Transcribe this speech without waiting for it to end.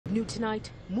New tonight,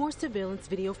 more surveillance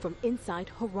video from inside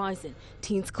Horizon.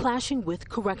 Teens clashing with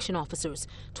correction officers.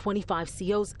 25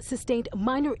 COs sustained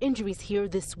minor injuries here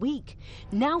this week.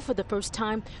 Now, for the first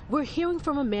time, we're hearing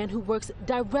from a man who works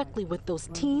directly with those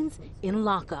teens in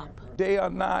lockup. They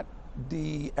are not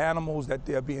the animals that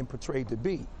they're being portrayed to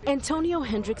be. Antonio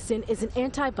Hendricksonan is an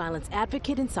anti-violence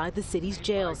advocate inside the city's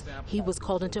jails. He was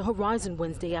called into Horizon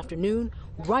Wednesday afternoon,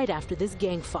 right after this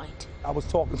gang fight. I was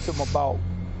talking to him about,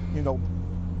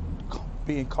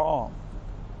 being calm,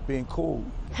 being cool.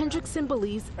 Hendricksonan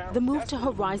believes the move to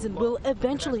Horizon will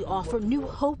eventually offer new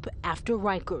hope after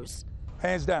Rikers.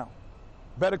 Hands down,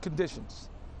 better conditions.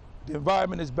 The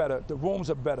environment is better, the rooms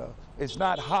are better. It's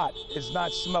not hot, it's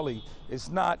not smelly, it's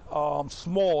not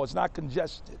small, it's not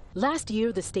congested. Last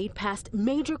year, the state passed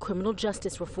major criminal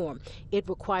justice reform. It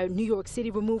required New York City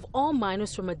remove all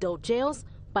minors from adult jails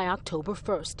by October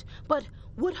 1st. But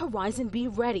would Horizon be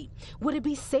ready? Would it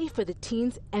be safe for the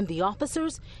teens and the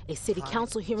officers? A city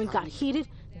council hearing got heated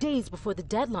days before the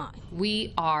deadline.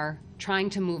 We are trying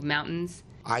to move mountains.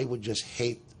 I would just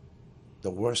hate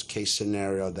the worst case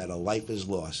scenario that a life is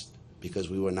lost because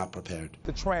we were not prepared.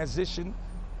 The transition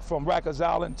from Rikers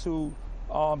Island to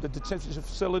the detention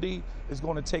facility is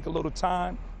going to take a little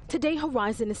time. Today,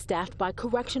 Horizon is staffed by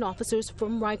correction officers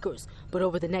from Rikers, but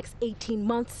over the next 18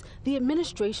 months, the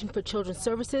Administration for Children's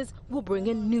Services will bring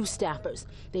in new staffers.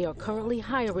 They are currently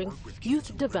hiring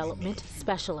youth development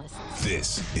specialists.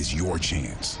 This is your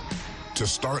chance to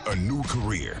start a new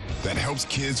career that helps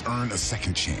kids earn a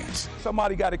second chance.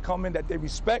 Somebody got to come in that they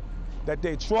respect, that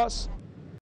they trust,